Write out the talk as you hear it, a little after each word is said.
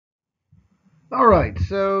All right,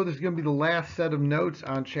 so this is going to be the last set of notes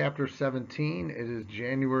on Chapter 17. It is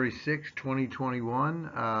January 6, 2021.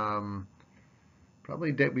 Probably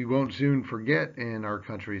a date we won't soon forget in our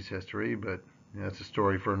country's history, but that's a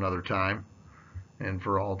story for another time and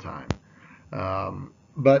for all time.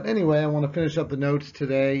 But anyway, I want to finish up the notes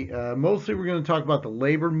today. Mostly we're going to talk about the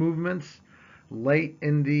labor movements late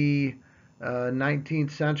in the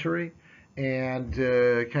 19th century and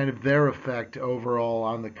kind of their effect overall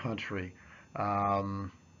on the country.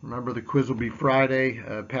 Remember, the quiz will be Friday.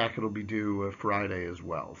 Packet will be due Friday as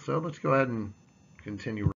well. So let's go ahead and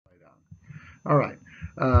continue right on. All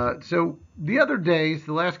right. So the other days,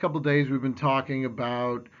 the last couple of days, we've been talking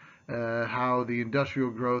about how the industrial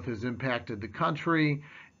growth has impacted the country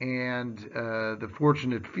and the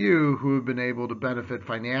fortunate few who have been able to benefit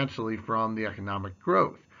financially from the economic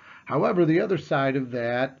growth. However, the other side of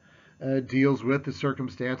that deals with the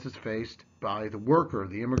circumstances faced by the worker,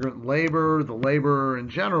 the immigrant labor, the laborer in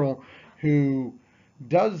general, who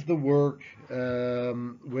does the work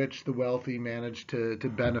which the wealthy manage to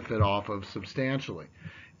benefit off of substantially.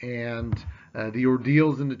 And the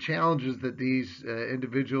ordeals and the challenges that these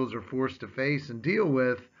individuals are forced to face and deal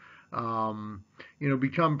with,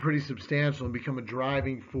 become pretty substantial and become a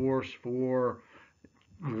driving force for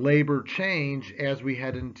labor change as we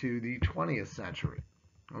head into the 20th century.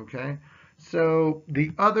 Okay? So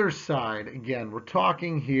the other side, again, we're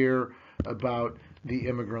talking here about the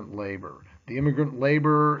immigrant labor. The immigrant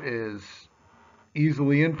labor is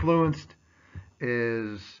easily influenced,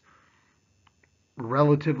 is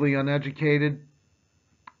relatively uneducated,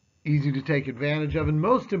 easy to take advantage of, and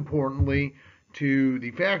most importantly, to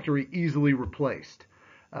the factory, easily replaced.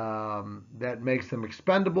 That makes them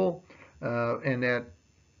expendable, and that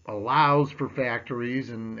allows for factories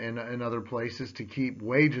and other places to keep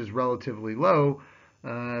wages relatively low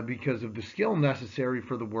because of the skill necessary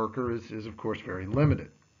for the worker is of course very limited.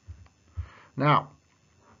 Now,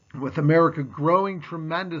 with America growing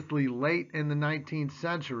tremendously late in the 19th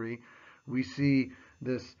century, we see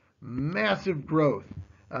this massive growth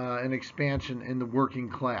and expansion in the working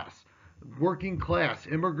class. Working class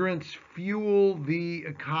immigrants fuel the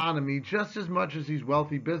economy just as much as these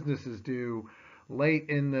wealthy businesses do late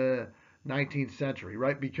in the 19th century,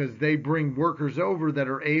 right? Because they bring workers over that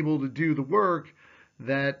are able to do the work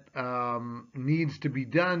that needs to be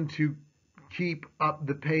done to keep up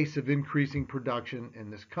the pace of increasing production in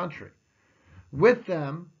this country. With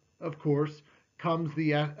them, of course, comes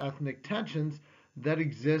the ethnic tensions that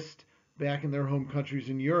exist back in their home countries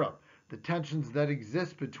in Europe, the tensions that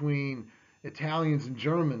exist between Italians and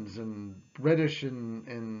Germans and British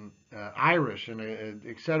and Irish and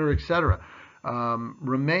et cetera,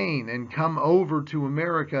 remain and come over to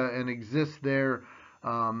America and exist there,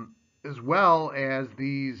 as well as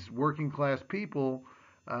these working class people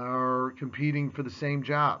are competing for the same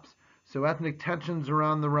jobs. So ethnic tensions are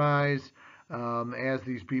on the rise as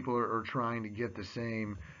these people are trying to get the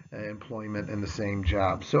same employment and the same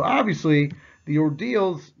job. So obviously, the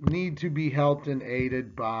ordeals need to be helped and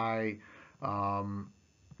aided by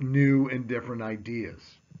new and different ideas.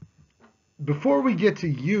 Before we get to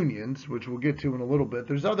unions, which we'll get to in a little bit,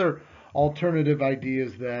 there's other alternative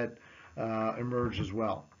ideas that emerge as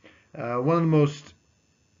well. One of the most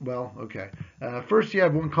first, you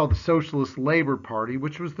have one called the Socialist Labor Party,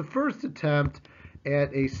 which was the first attempt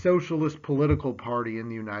at a socialist political party in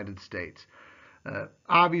the United States.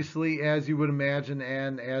 Obviously, as you would imagine,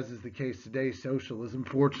 and as is the case today, socialism,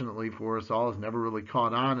 fortunately for us all, has never really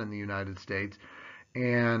caught on in the United States.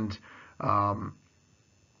 And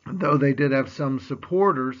though they did have some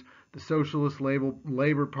supporters, the Socialist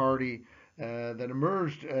Labor Party that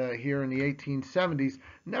emerged here in the 1870s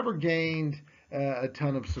never gained a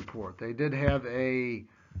ton of support. They did have a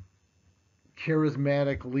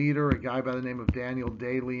charismatic leader, a guy by the name of Daniel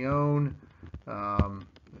De Leon.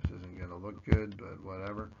 This isn't going to look good, but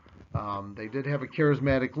whatever. They did have a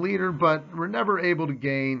charismatic leader, but were never able to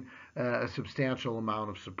gain a substantial amount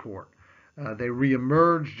of support. They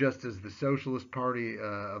reemerged just as the Socialist Party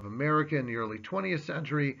of America in the early 20th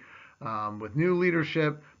century with new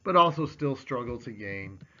leadership, but also still struggle to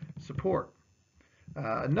gain support.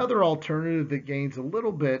 Another alternative that gains a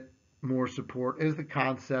little bit more support is the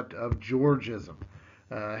concept of Georgism.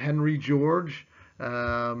 Henry George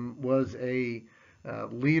was a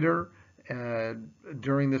leader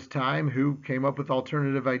during this time who came up with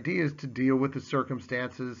alternative ideas to deal with the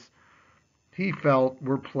circumstances he felt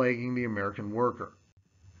were plaguing the American worker.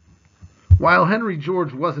 While Henry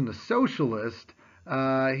George wasn't a socialist,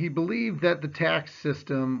 he believed that the tax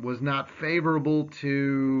system was not favorable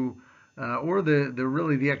to, or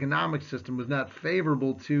the economic system was not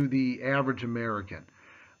favorable to the average American.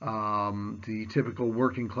 the typical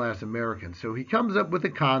working class American. So he comes up with a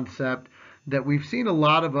concept that we've seen a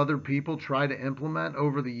lot of other people try to implement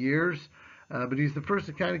over the years, but he's the first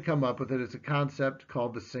to kind of come up with it. It's a concept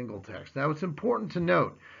called the single tax. Now, it's important to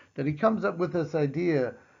note that he comes up with this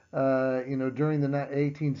idea, during the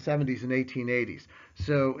 1870s and 1880s.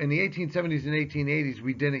 So in the 1870s and 1880s,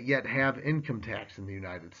 we didn't yet have income tax in the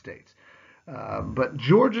United States. But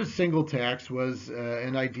George's single tax was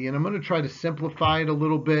an idea, and I'm going to try to simplify it a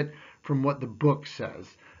little bit from what the book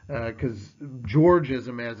says, because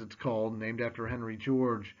Georgism, as it's called, named after Henry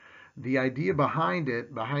George, the idea behind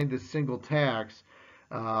it, behind this single tax,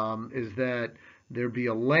 is that there be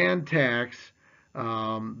a land tax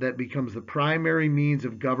that becomes the primary means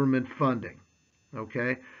of government funding.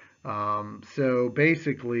 Okay, so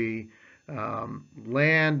basically,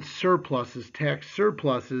 land surpluses, tax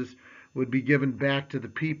surpluses, would be given back to the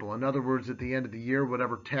people. In other words, at the end of the year,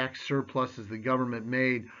 whatever tax surpluses the government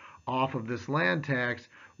made off of this land tax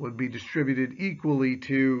would be distributed equally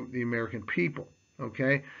to the American people.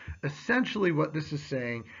 Okay? Essentially, what this is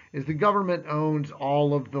saying is the government owns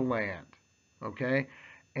all of the land. Okay?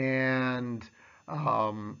 And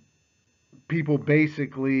people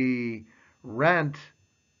basically rent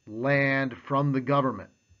land from the government.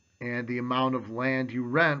 And the amount of land you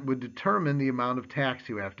rent would determine the amount of tax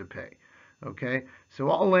you have to pay. Okay, so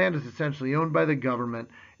all land is essentially owned by the government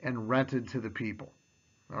and rented to the people.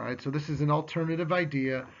 All right, so this is an alternative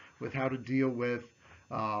idea with how to deal with,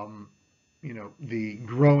 the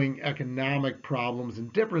growing economic problems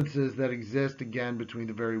and differences that exist, again, between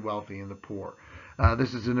the very wealthy and the poor.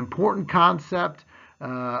 This is an important concept.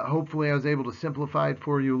 Hopefully I was able to simplify it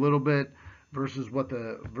for you a little bit versus what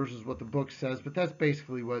the book says, but that's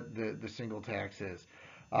basically what the single tax is.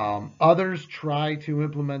 Others try to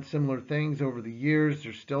implement similar things over the years.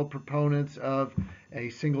 There's still proponents of a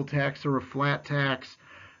single tax or a flat tax,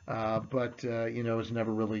 but it's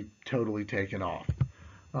never really totally taken off.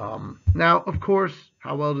 Now, of course,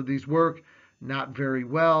 how well do these work? Not very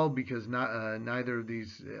well, because neither of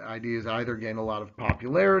these ideas either gain a lot of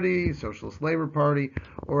popularity, Socialist Labor Party,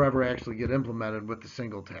 or ever actually get implemented with the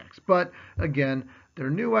single tax. But again, they're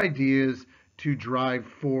new ideas to drive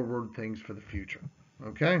forward things for the future.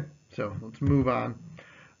 Okay, so let's move on.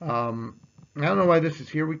 I don't know why this is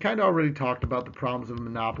here. We kind of already talked about the problems of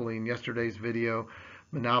monopoly in yesterday's video.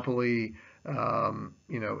 Monopoly,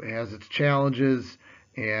 has its challenges,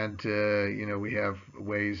 and we have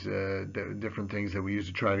ways, different things that we use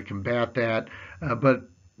to try to combat that. But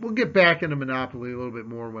we'll get back into monopoly a little bit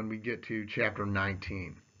more when we get to chapter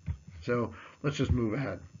 19. So let's just move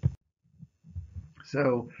ahead.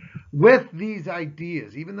 So with these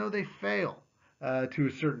ideas, even though they fail to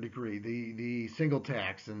a certain degree, the single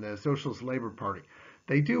tax and the Socialist Labor Party,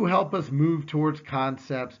 they do help us move towards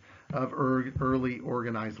concepts of early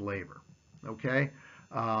organized labor. Okay?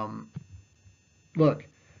 Look,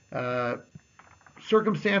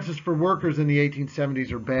 circumstances for workers in the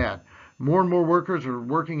 1870s are bad. More and more workers are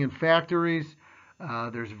working in factories.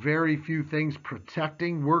 There's very few things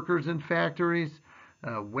protecting workers in factories.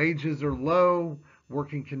 Wages are low.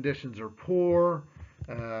 Working conditions are poor.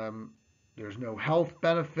 There's no health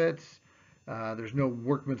benefits. There's no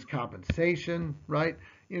workman's compensation, right?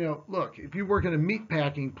 Look, if you work in a meat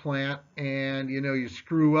packing plant and, you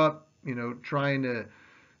screw up, trying to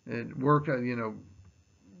work,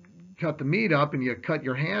 cut the meat up and you cut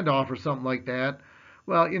your hand off or something like that,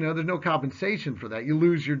 well, there's no compensation for that. You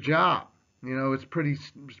lose your job. It's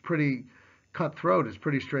pretty cutthroat. It's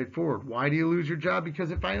pretty straightforward. Why do you lose your job? Because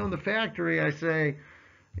if I own the factory, I say,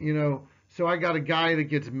 so I got a guy that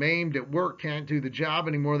gets maimed at work, can't do the job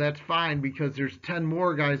anymore. That's fine, because there's 10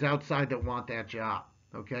 more guys outside that want that job.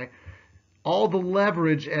 Okay? All the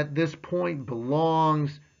leverage at this point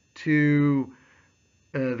belongs to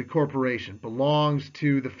the corporation, belongs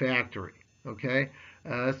to the factory. Okay?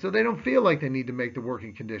 So they don't feel like they need to make the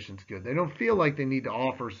working conditions good. They don't feel like they need to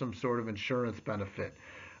offer some sort of insurance benefit,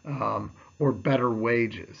 or better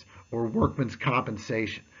wages, or workman's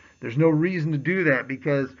compensation. There's no reason to do that,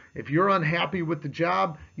 because if you're unhappy with the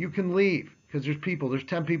job, you can leave, because there's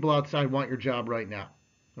 10 people outside want your job right now.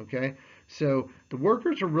 Okay? So the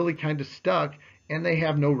workers are really kind of stuck, and they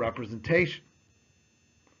have no representation.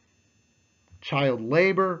 Child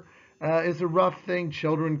labor is a rough thing.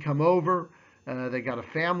 Children come over. They got a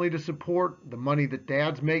family to support. The money that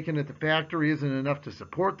dad's making at the factory isn't enough to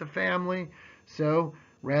support the family. So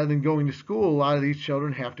rather than going to school, a lot of these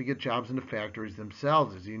children have to get jobs in the factories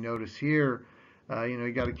themselves. As you notice here,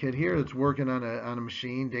 you got a kid here that's working on a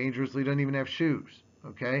machine dangerously, doesn't even have shoes.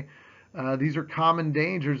 Okay? These are common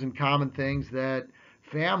dangers and common things that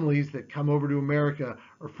families that come over to America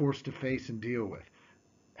are forced to face and deal with.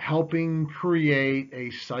 helping create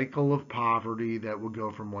a cycle of poverty that will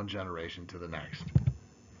go from one generation to the next.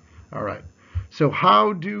 All right. So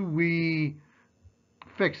how do we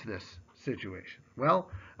fix this situation? Well,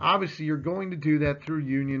 obviously you're going to do that through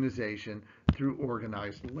unionization, through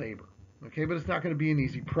organized labor. Okay, but it's not going to be an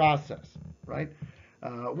easy process, right?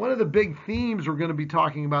 One of the big themes we're going to be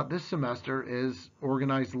talking about this semester is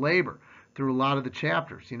organized labor through a lot of the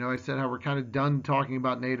chapters. You know, I said how we're kind of done talking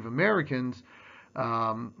about Native Americans,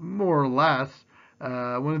 more or less.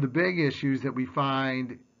 One of the big issues that we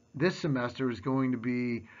find this semester is going to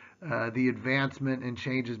be the advancement and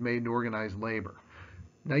changes made in organized labor.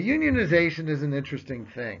 Now, unionization is an interesting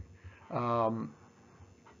thing.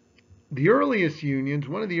 The earliest unions,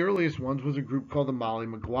 one of the earliest ones was a group called the Molly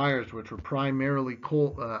Maguires, which were primarily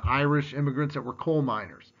Irish immigrants that were coal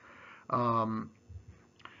miners.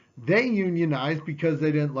 They unionized because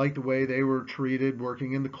they didn't like the way they were treated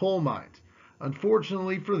working in the coal mines.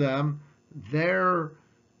 Unfortunately for them, their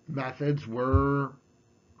methods were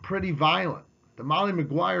pretty violent. The Molly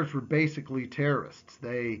Maguires were basically terrorists.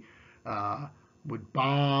 They would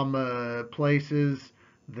bomb places.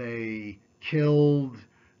 They killed.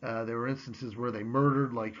 There were instances where they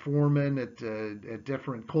murdered, like foremen at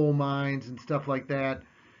different coal mines and stuff like that.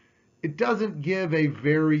 It doesn't give a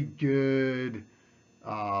very good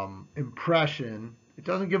impression. It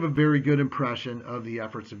doesn't give a very good impression of the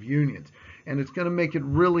efforts of unions, and it's going to make it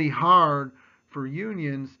really hard for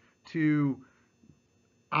unions to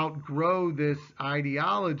outgrow this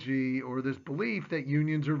ideology or this belief that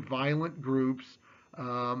unions are violent groups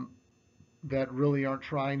that really aren't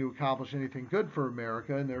trying to accomplish anything good for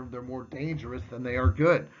America, and they're more dangerous than they are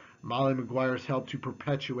good. Molly Maguires helped to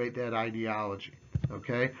perpetuate that ideology.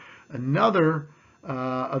 Okay, another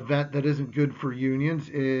event that isn't good for unions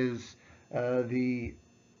is the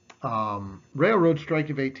railroad strike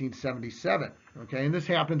of 1877. Okay, and this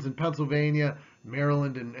happens in Pennsylvania,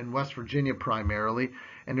 Maryland, and West Virginia primarily.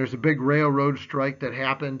 And there's a big railroad strike that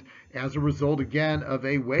happened as a result, again, of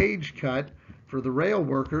a wage cut for the rail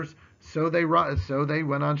workers. So they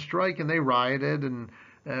went on strike and they rioted, and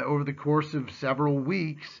over the course of several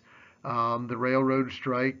weeks, the railroad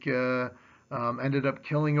strike ended up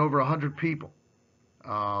killing over 100 people.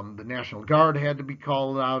 The National Guard had to be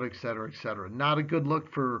called out, et cetera, et cetera. Not a good look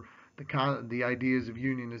for the ideas of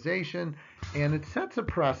unionization, and it sets a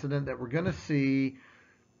precedent that we're going to see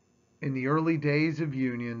in the early days of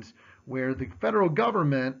unions, where the federal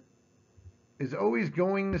government is always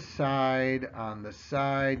going to side on the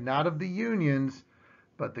side, not of the unions,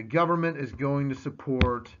 but the government is going to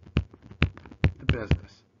support the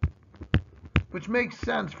business. Which makes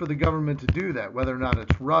sense for the government to do that, whether or not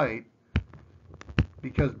it's right,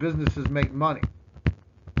 because businesses make money.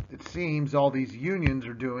 It seems all these unions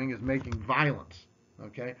are doing is making violence.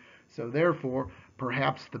 Okay? So therefore,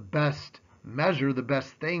 perhaps the best measure, the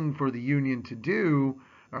best thing for the union to do,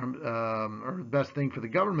 or the best thing for the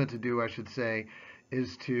government to do, I should say,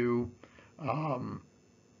 is to,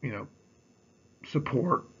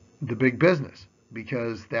 support the big business,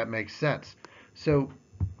 because that makes sense. So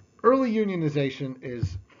early unionization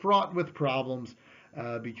is fraught with problems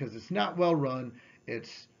because it's not well run.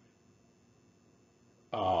 It's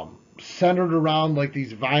centered around like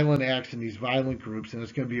these violent acts and these violent groups, and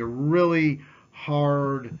it's going to be a really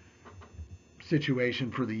hard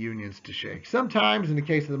situation for the unions to shake. Sometimes, in the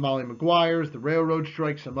case of the Molly Maguires, the railroad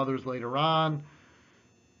strike, some others later on,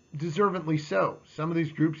 deservedly so. Some of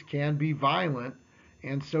these groups can be violent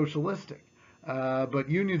and socialistic, but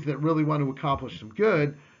unions that really want to accomplish some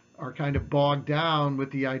good are kind of bogged down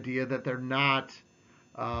with the idea that they're not,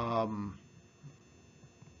 that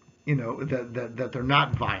they're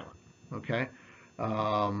not violent. Okay,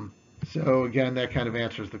 so again, that kind of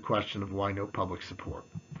answers the question of why no public support.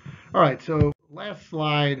 All right, so last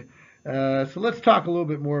slide. So let's talk a little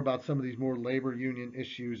bit more about some of these more labor union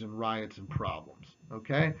issues and riots and problems.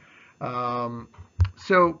 Okay,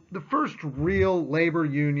 so the first real labor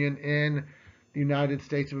union in the United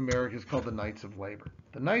States of America is called the Knights of Labor.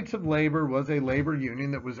 The Knights of Labor was a labor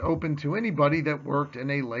union that was open to anybody that worked in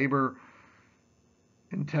a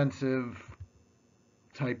labor-intensive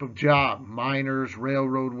type of job: miners,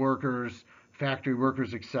 railroad workers, factory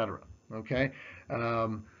workers, etc. Okay.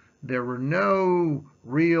 There were no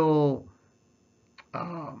real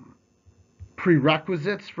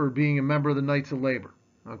prerequisites for being a member of the Knights of Labor.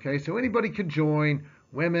 Okay, so anybody could join,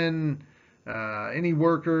 women, any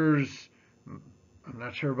workers. I'm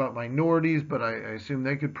not sure about minorities, but I assume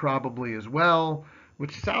they could probably as well,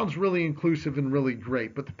 which sounds really inclusive and really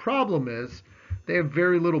great. But the problem is they have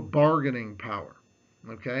very little bargaining power.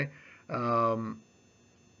 Okay, the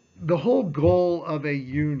whole goal of a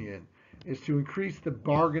union is to increase the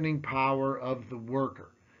bargaining power of the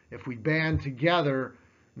worker. If we band together,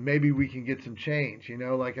 maybe we can get some change.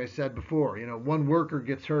 Like I said before, one worker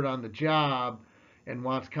gets hurt on the job and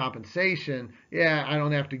wants compensation. Yeah, I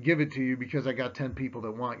don't have to give it to you because I got 10 people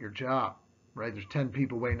that want your job, right? There's 10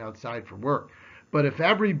 people waiting outside for work. But if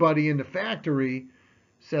everybody in the factory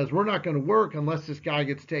says we're not going to work unless this guy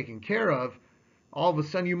gets taken care of, all of a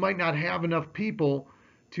sudden you might not have enough people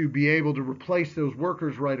to be able to replace those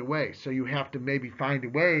workers right away. So you have to maybe find a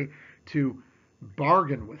way to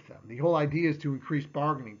bargain with them. The whole idea is to increase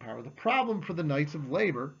bargaining power. The problem for the Knights of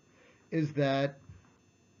Labor is that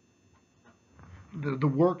the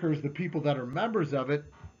workers, the people that are members of it,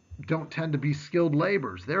 don't tend to be skilled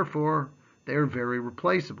laborers. Therefore, they're very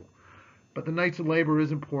replaceable. But the Knights of Labor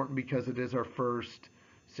is important because it is our first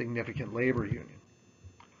significant labor union.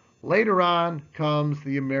 Later on comes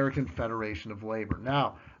the American Federation of Labor.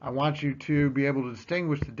 Now, I want you to be able to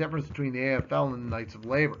distinguish the difference between the AFL and the Knights of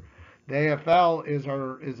Labor. The AFL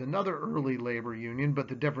is another early labor union, but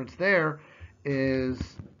the difference there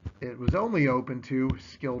is it was only open to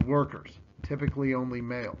skilled workers, typically only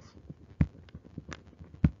males.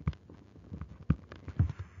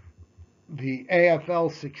 The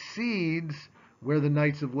AFL succeeds where the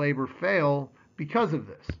Knights of Labor fail because of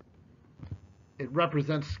this. It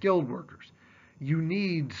represents skilled workers. You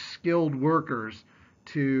need skilled workers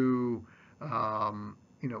to, to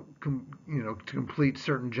complete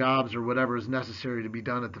certain jobs or whatever is necessary to be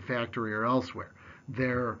done at the factory or elsewhere.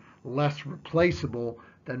 They're less replaceable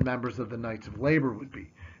than members of the Knights of Labor would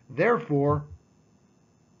be. Therefore,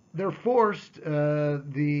 they're forced.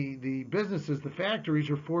 The businesses, the factories,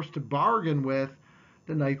 are forced to bargain with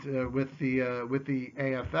the Knights, with the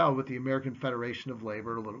AFL, with the American Federation of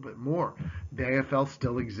Labor, a little bit more. The AFL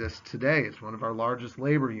still exists today. It's one of our largest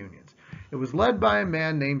labor unions. It was led by a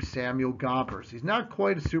man named Samuel Gompers. He's not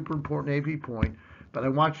quite a super important AP point, but I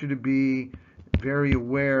want you to be very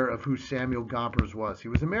aware of who Samuel Gompers was. He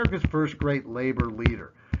was America's first great labor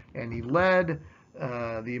leader, and he led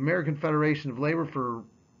the American Federation of Labor for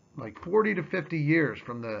like 40 to 50 years,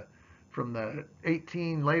 from the late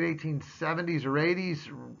 1870s or 80s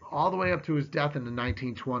all the way up to his death in the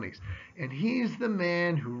 1920s. And he's the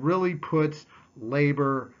man who really puts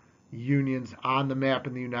labor unions on the map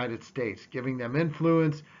in the United States, giving them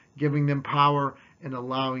influence, giving them power, and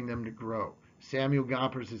allowing them to grow. Samuel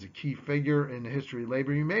Gompers is a key figure in the history of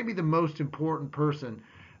labor. He may be the most important person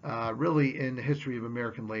really in the history of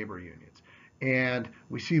American labor unions. And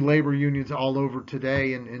we see labor unions all over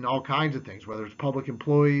today in all kinds of things, whether it's public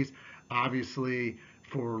employees, obviously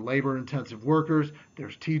for labor-intensive workers.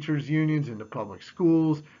 There's teachers' unions in the public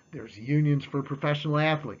schools. There's unions for professional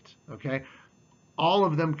athletes, okay? All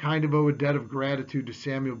of them kind of owe a debt of gratitude to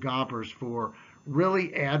Samuel Gompers for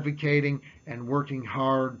really advocating and working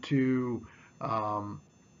hard to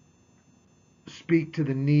speak to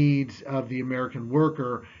the needs of the American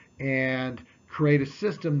worker and create a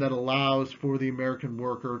system that allows for the American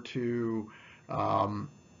worker to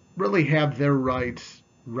really have their rights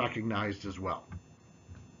recognized as well.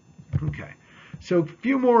 Okay, so a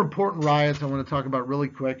few more important riots I want to talk about really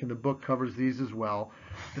quick, and the book covers these as well.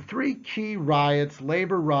 The three key riots,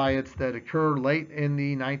 labor riots, that occur late in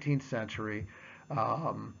the 19th century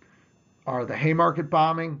are the Haymarket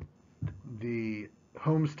bombing, the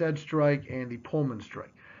Homestead strike, and the Pullman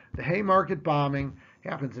strike. The Haymarket bombing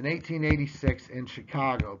happens in 1886 in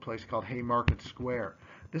Chicago, a place called Haymarket Square.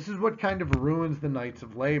 This is what kind of ruins the Knights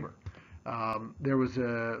of Labor. There was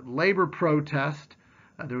a labor protest.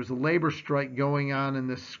 There was a labor strike going on in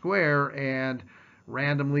this square, and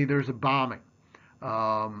randomly there's a bombing.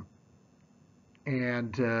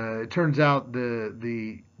 It turns out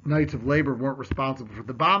the Knights of Labor weren't responsible for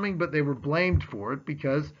the bombing, but they were blamed for it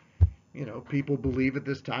because, people believe at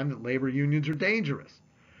this time that labor unions are dangerous.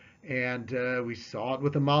 And we saw it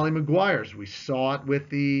with the Molly Maguires. We saw it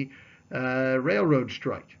with the railroad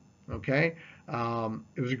strike. Okay,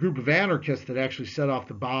 it was a group of anarchists that actually set off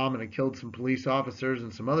the bomb, and it killed some police officers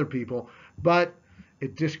and some other people. But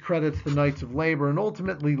it discredits the Knights of Labor and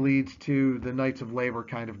ultimately leads to the Knights of Labor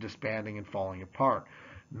kind of disbanding and falling apart,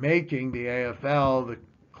 making the AFL the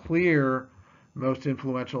clear most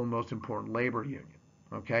influential and most important labor union.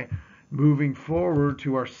 Okay, moving forward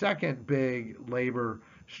to our second big labor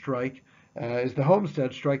strike is the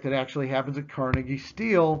Homestead strike that actually happens at Carnegie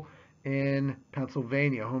Steel in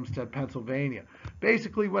Pennsylvania, Homestead, Pennsylvania.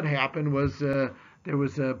 Basically what happened was there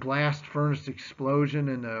was a blast furnace explosion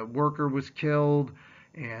and a worker was killed,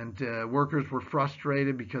 and workers were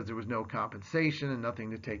frustrated because there was no compensation and nothing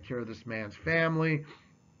to take care of this man's family,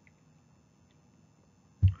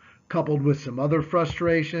 coupled with some other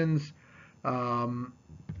frustrations.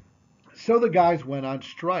 So the guys went on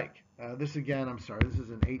strike. This again, I'm sorry, this is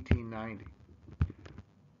in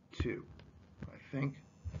 1892, I think.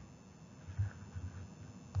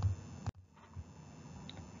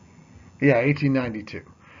 Yeah, 1892.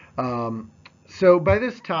 So by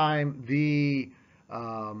this time, the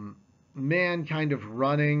man kind of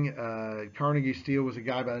running Carnegie Steel was a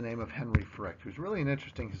guy by the name of Henry Frick, who's really an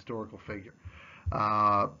interesting historical figure.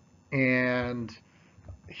 And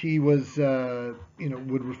he was,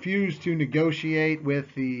 would refuse to negotiate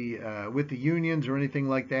with the unions or anything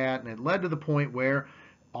like that, and it led to the point where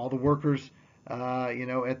all the workers,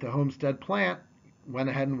 at the Homestead plant went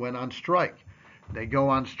ahead and went on strike. They go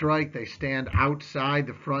on strike. They stand outside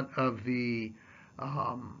the front of the,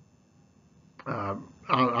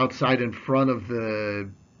 outside in front of the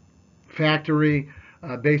factory,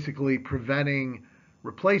 basically preventing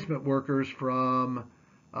replacement workers from,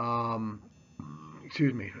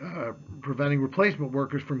 preventing replacement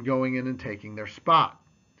workers from going in and taking their spot.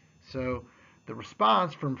 So the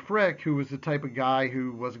response from Frick, who was the type of guy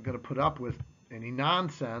who wasn't going to put up with any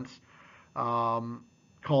nonsense,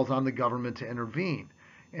 calls on the government to intervene.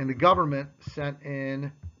 And the government sent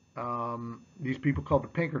in these people called the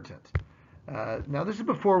Pinkertons. Now, this is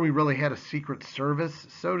before we really had a secret service,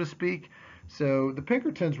 so to speak. So the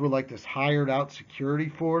Pinkertons were like this hired out security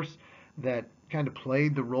force that kind of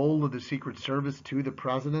played the role of the Secret Service to the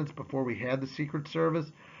presidents before we had the Secret Service.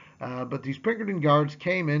 But these Pinkerton guards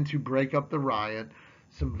came in to break up the riot.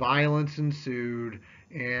 Some violence ensued,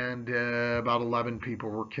 and about 11 people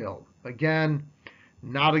were killed. Again,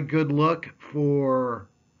 not a good look for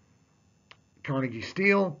Carnegie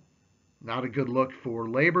Steel, not a good look for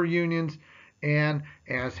labor unions, and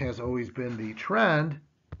as has always been the trend,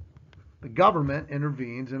 the government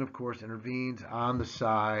intervenes, and of course intervenes on the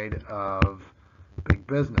side of big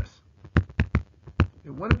business.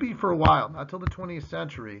 It wouldn't be for a while, not till the 20th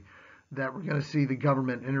century, that we're going to see the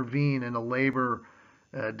government intervene in a labor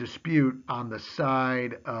dispute on the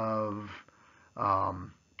side of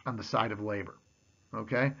labor.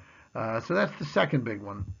 Okay, so that's the second big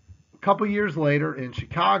one. A couple years later in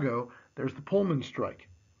Chicago, there's the Pullman strike.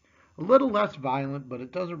 A little less violent, but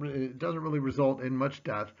it doesn't really result in much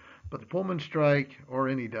death. But the Pullman strike, or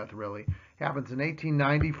any death really, happens in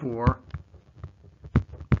 1894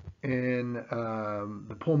 in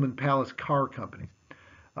the Pullman Palace Car Company.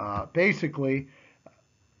 Basically,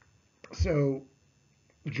 so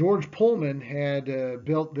George Pullman had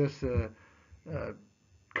built this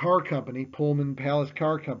car company, Pullman Palace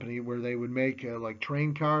Car Company, where they would make like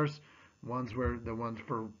train cars, ones for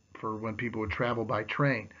when people would travel by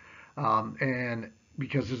train. And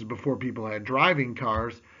because this is before people had driving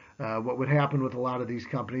cars, what would happen with a lot of these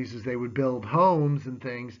companies is they would build homes and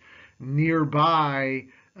things nearby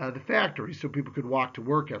the factory so people could walk to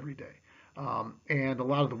work every day. And a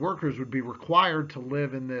lot of the workers would be required to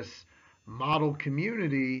live in this model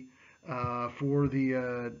community for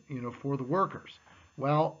the workers.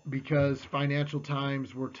 Well, because financial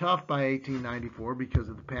times were tough by 1894 because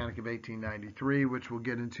of the Panic of 1893, which we'll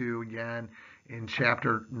get into again in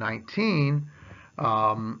chapter 19,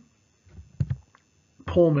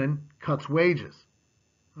 Pullman cuts wages.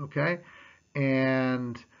 Okay?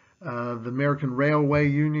 And the American Railway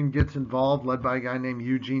Union gets involved, led by a guy named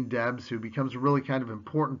Eugene Debs, who becomes a really kind of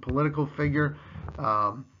important political figure.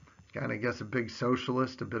 Kind of, I guess, a big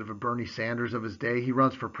socialist, a bit of a Bernie Sanders of his day. He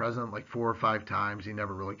runs for president like 4 or 5 times. He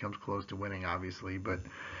never really comes close to winning, obviously. But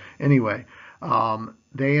anyway,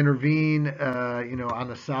 they intervene, on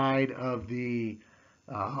the side of the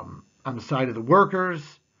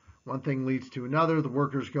workers. One thing leads to another. The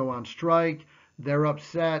workers go on strike. They're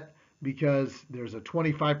upset because there's a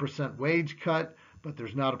 25% wage cut, but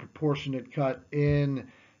there's not a proportionate cut in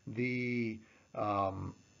the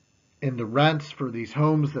rents for these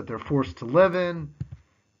homes that they're forced to live in.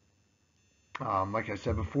 Like I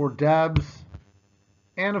said before, Debs.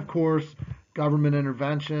 And of course, government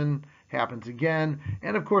intervention happens again.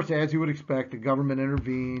 And of course, as you would expect, the government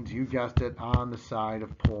intervenes, you guessed it, on the side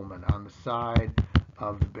of Pullman, on the side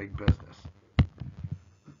of the big business.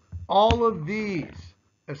 All of these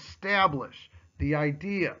establish the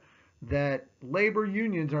idea that labor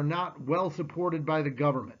unions are not well supported by the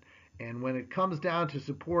government. And when it comes down to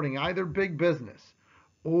supporting either big business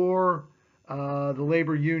or the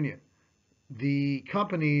labor union, the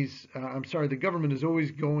government is always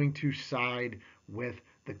going to side with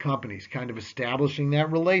the companies, kind of establishing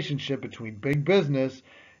that relationship between big business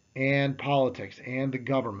and politics and the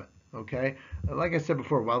government. Okay? Like I said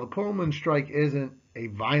before, while the Pullman strike isn't a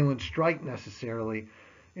violent strike necessarily,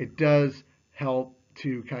 it does help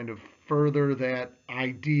to kind of further that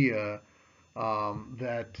idea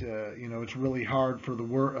that it's really hard for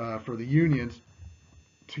the unions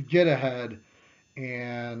to get ahead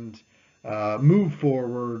and move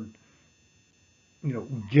forward,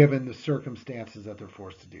 given the circumstances that they're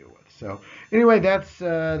forced to deal with. So anyway, that's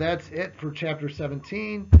it for chapter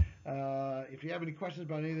 17. If you have any questions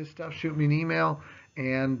about any of this stuff, shoot me an email,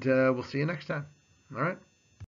 and we'll see you next time. All right.